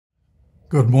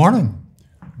Good morning.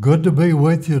 Good to be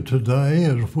with you today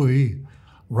as we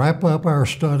wrap up our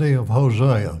study of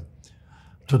Hosea.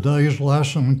 Today's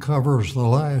lesson covers the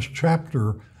last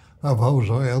chapter of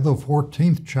Hosea, the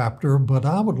 14th chapter, but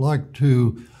I would like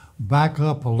to back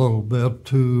up a little bit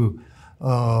to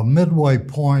a midway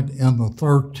point in the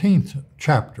 13th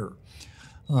chapter.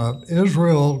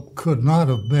 Israel could not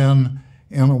have been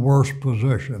in a worse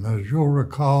position. As you'll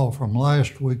recall from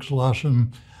last week's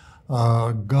lesson,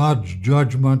 God's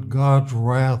judgment, God's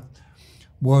wrath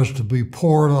was to be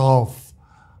poured off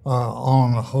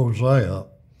on Hosea.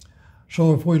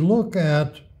 So if we look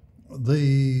at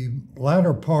the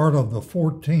latter part of the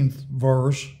 14th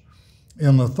verse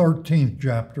in the 13th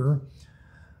chapter,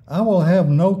 I will have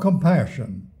no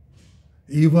compassion,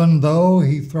 even though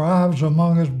he thrives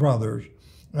among his brothers.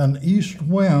 An east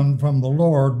wind from the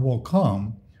Lord will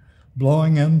come,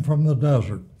 blowing in from the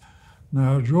desert.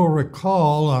 Now, as you'll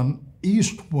recall, an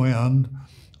east wind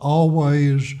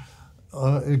always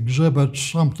exhibits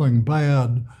something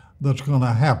bad that's going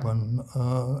to happen.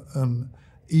 An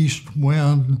east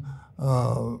wind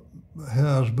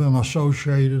has been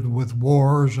associated with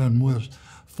wars and with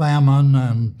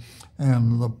famine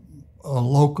and the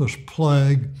locust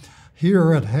plague.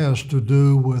 Here it has to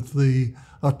do with the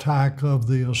attack of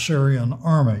the Assyrian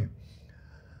army.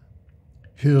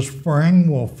 His spring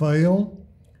will fail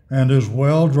and his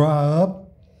well dry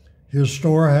up. His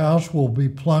storehouse will be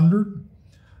plundered.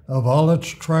 Of all its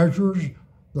treasures,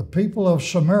 the people of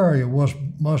Samaria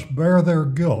must bear their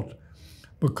guilt,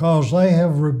 because they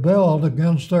have rebelled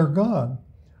against their God.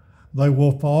 They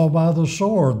will fall by the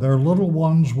sword. Their little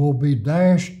ones will be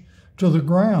dashed to the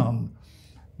ground,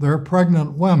 their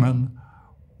pregnant women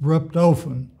ripped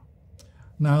open.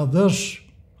 Now, this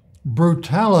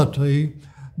brutality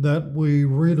that we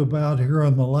read about here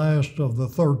in the last of the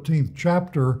 13th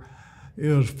chapter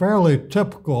is fairly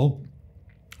typical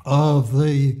of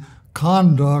the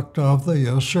conduct of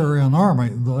the Assyrian army.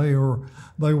 They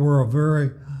were a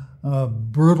very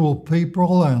brutal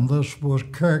people, and this was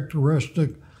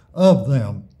characteristic of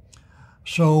them.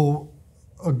 So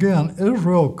again,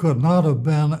 Israel could not have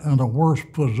been in a worse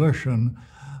position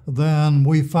than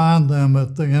we find them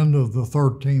at the end of the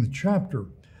 13th chapter.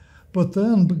 But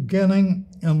then beginning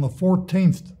in the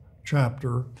 14th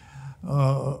chapter,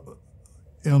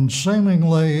 in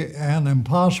seemingly an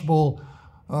impossible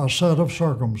set of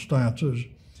circumstances,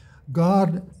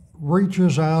 God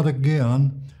reaches out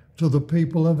again to the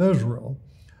people of Israel.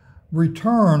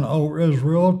 Return, O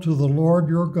Israel, to the Lord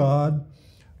your God.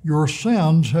 Your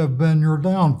sins have been your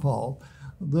downfall.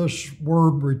 This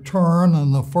word return,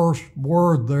 and the first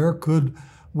word there could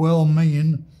well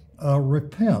mean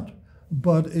repent,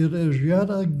 but it is yet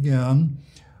again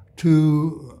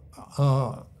to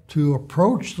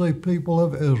approach the people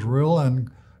of Israel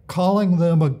and calling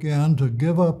them again to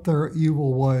give up their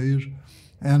evil ways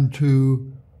and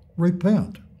to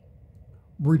repent.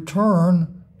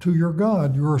 Return to your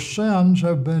God. Your sins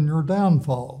have been your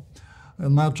downfall.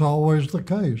 And that's always the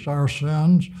case. Our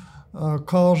sins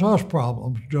cause us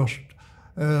problems, just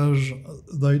as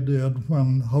they did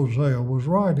when Hosea was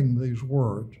writing these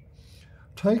words.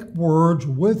 Take words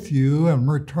with you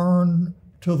and return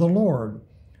to the Lord.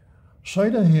 Say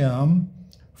to him,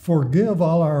 forgive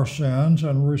all our sins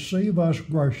and receive us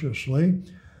graciously,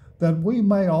 that we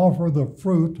may offer the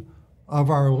fruit of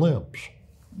our lips.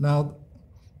 Now,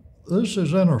 this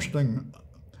is interesting.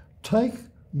 Take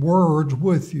words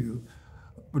with you,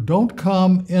 but don't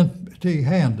come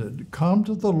empty-handed. Come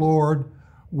to the Lord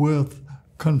with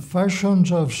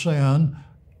confessions of sin.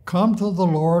 Come to the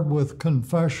Lord with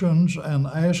confessions and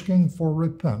asking for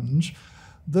repentance.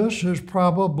 This is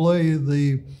probably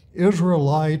the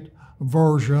Israelite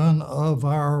version of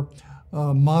our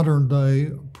modern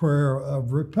day prayer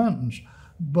of repentance.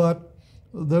 But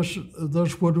this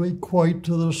would equate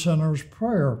to the sinner's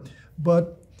prayer.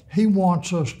 But he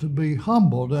wants us to be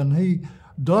humbled, and he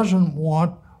doesn't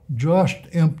want just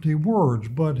empty words,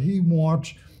 but he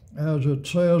wants, as it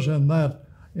says in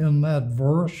that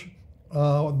verse,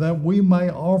 that we may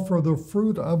offer the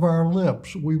fruit of our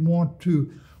lips. We want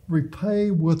to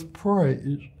repay with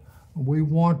praise. We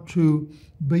want to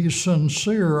be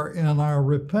sincere in our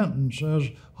repentance, as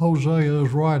Hosea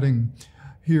is writing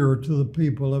here to the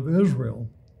people of Israel.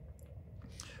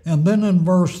 And then in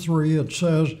verse 3 it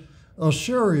says,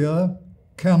 Assyria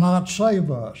cannot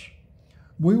save us.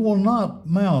 We will not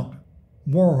mount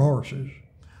war horses.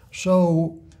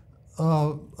 So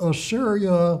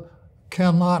Assyria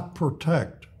cannot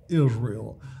protect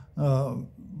Israel.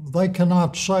 They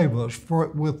cannot save us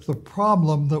with the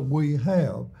problem that we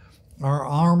have. Our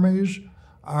armies,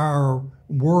 our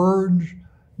words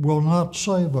will not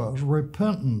save us.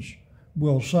 Repentance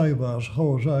will save us,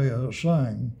 Hosea is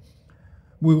saying.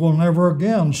 We will never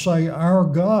again say our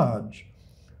gods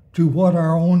to what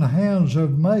our own hands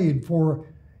have made, for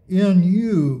in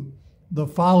you the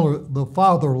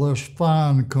fatherless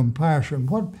find compassion.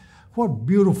 What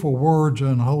beautiful words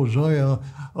in Hosea,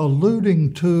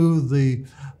 alluding to the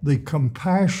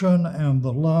compassion and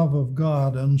the love of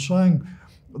God, and saying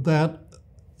that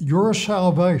your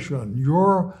salvation,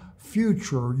 your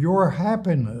future, your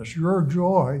happiness, your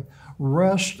joy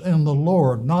rest in the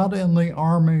Lord, not in the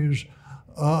armies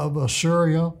of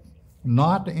Assyria,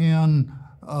 not in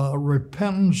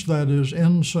repentance that is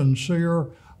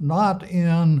insincere, not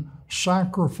in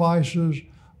sacrifices,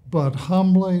 but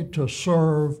humbly to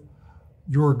serve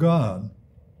your God.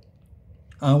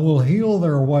 I will heal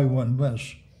their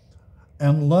waywardness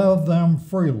and love them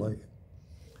freely.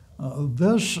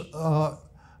 This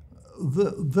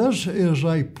is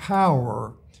a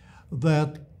power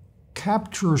that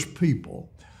captures people.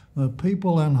 The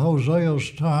people in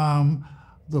Hosea's time,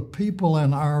 the people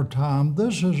in our time,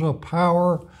 this is a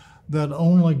power that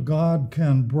only God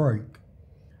can break.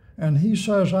 And he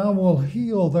says, I will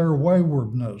heal their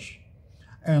waywardness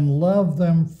and love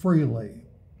them freely.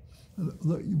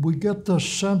 We get this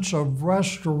sense of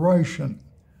restoration.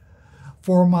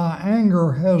 For my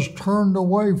anger has turned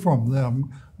away from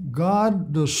them.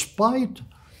 God, despite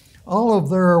all of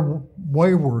their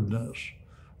waywardness,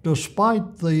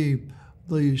 despite the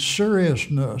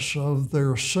seriousness of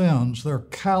their sins, their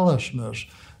callousness,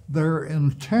 their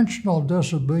intentional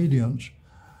disobedience,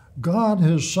 God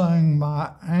is saying,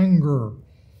 my anger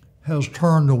has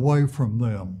turned away from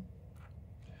them.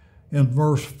 In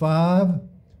verse 5,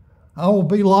 I will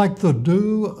be like the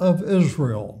dew of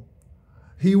Israel.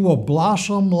 He will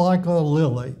blossom like a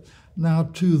lily. Now,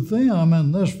 to them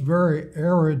in this very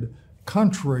arid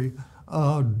country,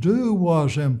 dew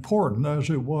was important, as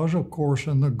it was, of course,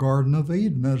 in the Garden of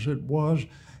Eden, as it was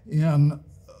in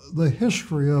the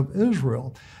history of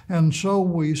Israel. And so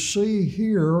we see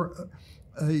here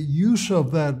a use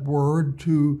of that word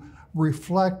to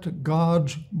reflect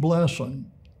God's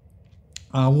blessing.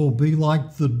 I will be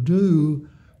like the dew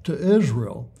to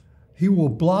Israel. He will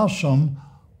blossom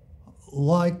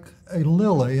like a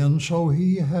lily. And so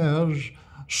he has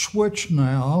switched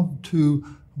now to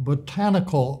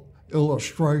botanical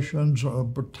illustrations,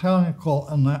 botanical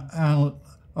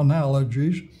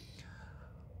analogies.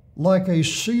 Like a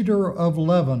cedar of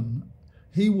Lebanon,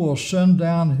 he will send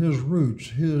down his roots.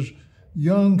 His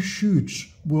young shoots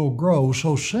will grow.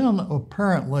 So sin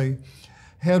apparently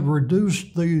had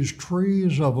reduced these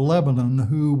trees of Lebanon,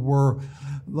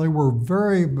 they were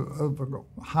very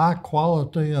high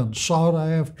quality and sought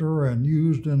after and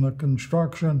used in the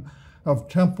construction of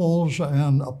temples,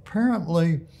 and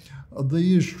apparently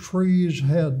these trees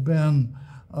had been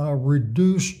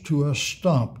reduced to a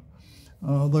stump.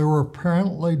 They were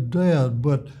apparently dead,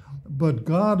 but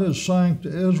God is saying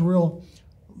to Israel,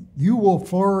 you will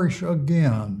flourish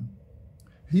again.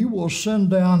 He will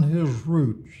send down his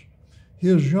roots.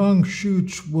 His young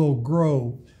shoots will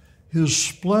grow. His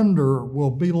splendor will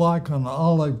be like an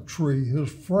olive tree, his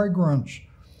fragrance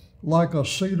like a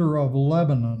cedar of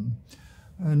Lebanon.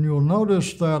 And you'll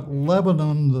notice that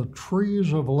Lebanon, the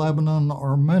trees of Lebanon,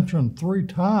 are mentioned 3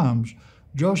 times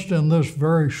just in this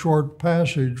very short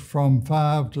passage from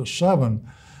 5 to 7.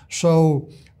 So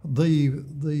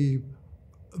the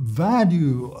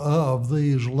value of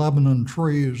these Lebanon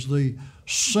trees, the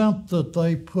scent that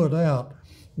they put out,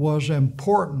 was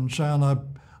importance and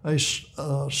a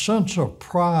sense of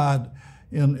pride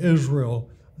in Israel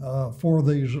for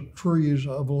these trees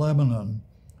of Lebanon.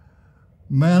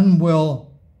 Men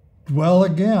will dwell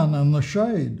again in the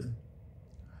shade.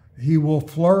 He will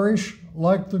flourish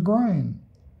like the grain.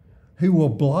 He will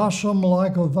blossom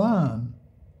like a vine,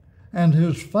 and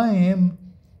his fame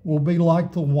will be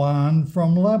like the wine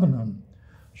from Lebanon.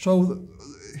 So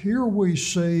here we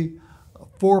see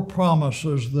 4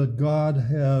 promises that God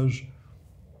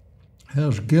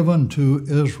has given to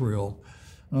Israel.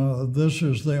 This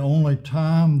is the only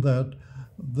time that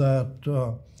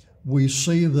we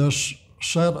see this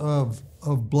set of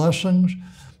blessings.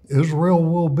 Israel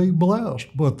will be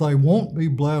blessed, but they won't be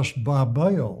blessed by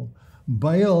Baal.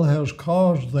 Baal has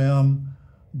caused them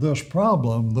this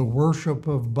problem, the worship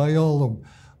of Baal,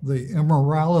 the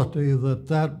immorality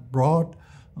that brought,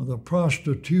 the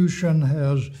prostitution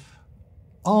has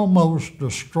almost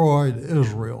destroyed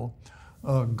Israel.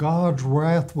 God's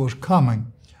wrath was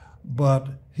coming, but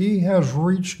he has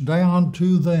reached down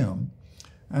to them,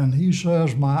 and he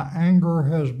says, my anger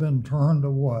has been turned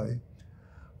away.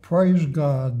 Praise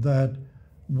God that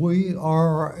we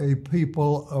are a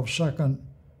people of second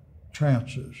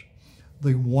chances.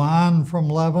 The wine from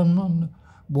Lebanon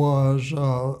was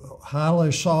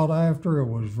highly sought after. It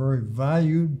was very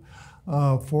valued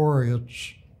for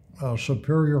its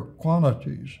superior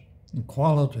quantities and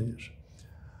qualities.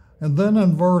 And then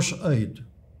in verse 8,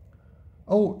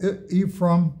 "O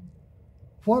Ephraim,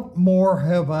 what more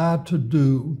have I to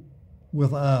do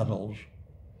with idols?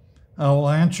 I will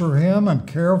answer him and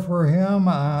care for him.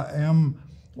 I am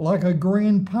like a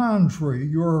green pine tree.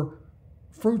 Your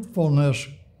fruitfulness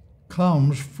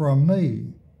comes from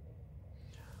me."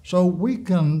 So we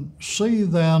can see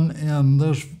then in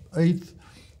this 8th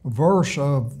verse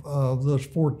of this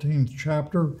 14th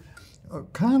chapter,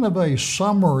 kind of a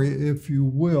summary, if you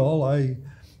will, a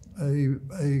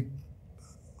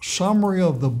summary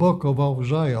of the book of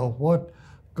Hosea, what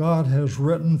God has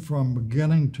written from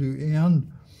beginning to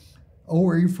end.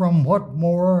 "O Ephraim, what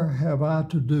more have I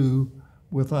to do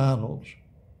with idols?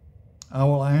 I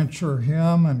will answer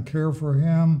him and care for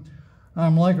him. I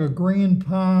am like a green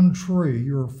pine tree.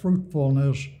 Your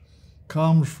fruitfulness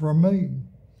comes from me."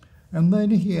 And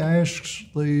then he asks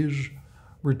these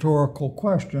rhetorical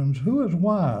questions. Who is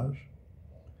wise?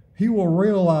 He will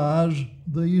realize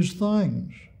these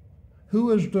things. Who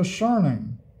is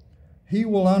discerning? He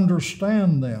will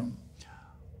understand them.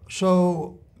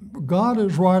 So God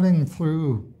is writing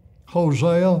through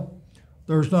Hosea.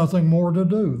 There's nothing more to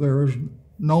do. There is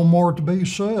no more to be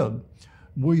said.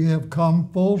 We have come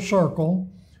full circle.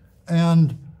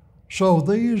 And so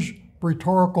these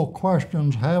rhetorical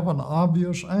questions have an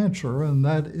obvious answer, and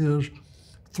that is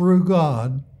through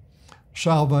God,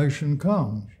 salvation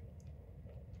comes.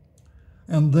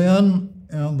 And then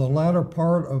in the latter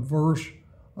part of verse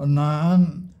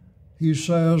 9, he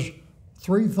says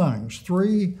three things,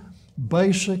 three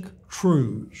basic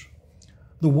truths.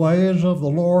 The ways of the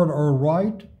Lord are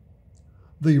right,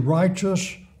 the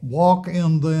righteous walk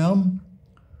in them,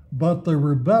 but the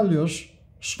rebellious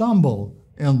stumble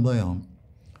in them.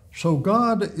 So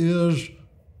God is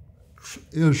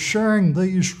sharing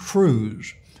these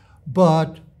truths,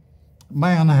 but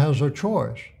man has a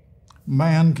choice.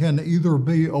 Man can either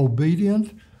be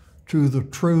obedient to the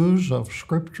truths of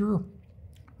Scripture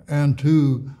and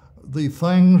to the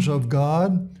things of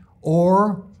God,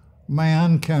 or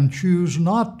man can choose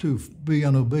not to be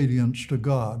in obedience to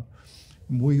God.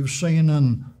 We've seen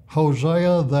in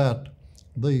Hosea that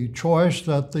the choice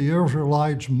that the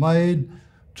Israelites made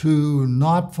to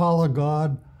not follow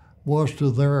God was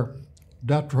to their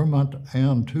detriment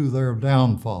and to their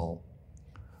downfall.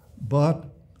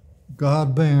 But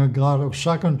God, being a God of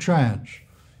second chance,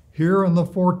 here in the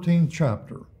 14th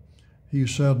chapter, he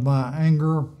said, "My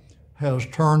anger has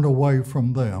turned away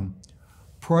from them."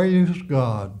 Praise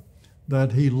God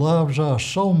that he loves us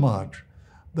so much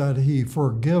that he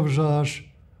forgives us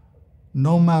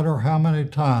no matter how many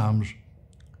times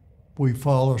we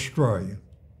fall astray.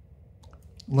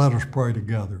 Let us pray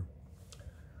together.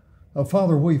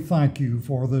 Father, we thank you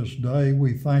for this day.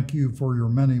 We thank you for your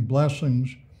many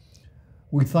blessings.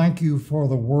 We thank you for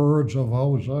the words of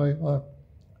Hosea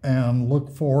and look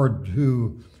forward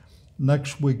to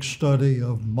next week's study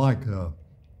of Micah.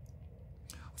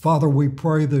 Father, we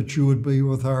pray that you would be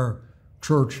with our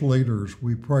church leaders.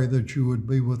 We pray that you would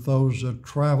be with those that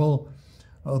travel,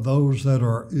 those that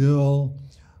are ill,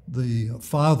 the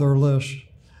fatherless,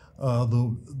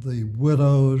 the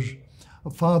widows.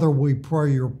 Father, we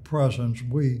pray your presence.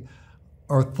 We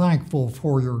are thankful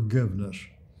for your goodness.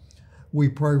 We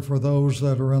pray for those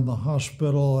that are in the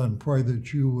hospital and pray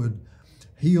that you would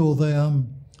heal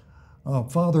them.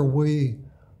 Father, we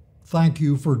thank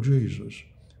you for Jesus.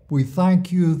 We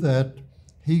thank you that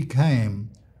he came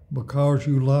because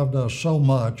you loved us so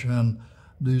much and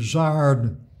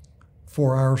desired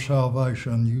for our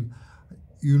salvation.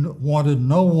 You wanted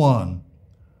no one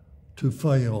to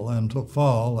fail and to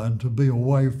fall and to be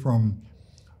away from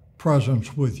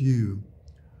presence with you.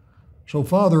 So,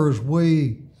 Father, as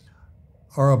we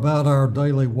are about our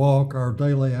daily walk, our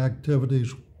daily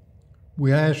activities,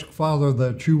 we ask, Father,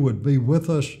 that you would be with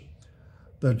us,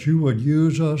 that you would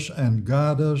use us and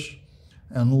guide us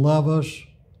and love us,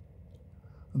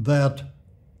 that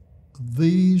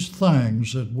these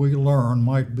things that we learn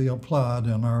might be applied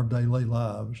in our daily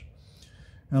lives.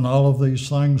 And all of these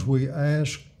things we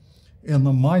ask in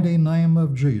the mighty name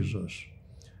of Jesus.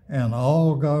 And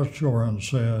all God's children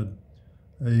said,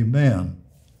 Amen.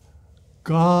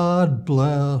 God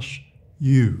bless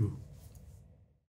you.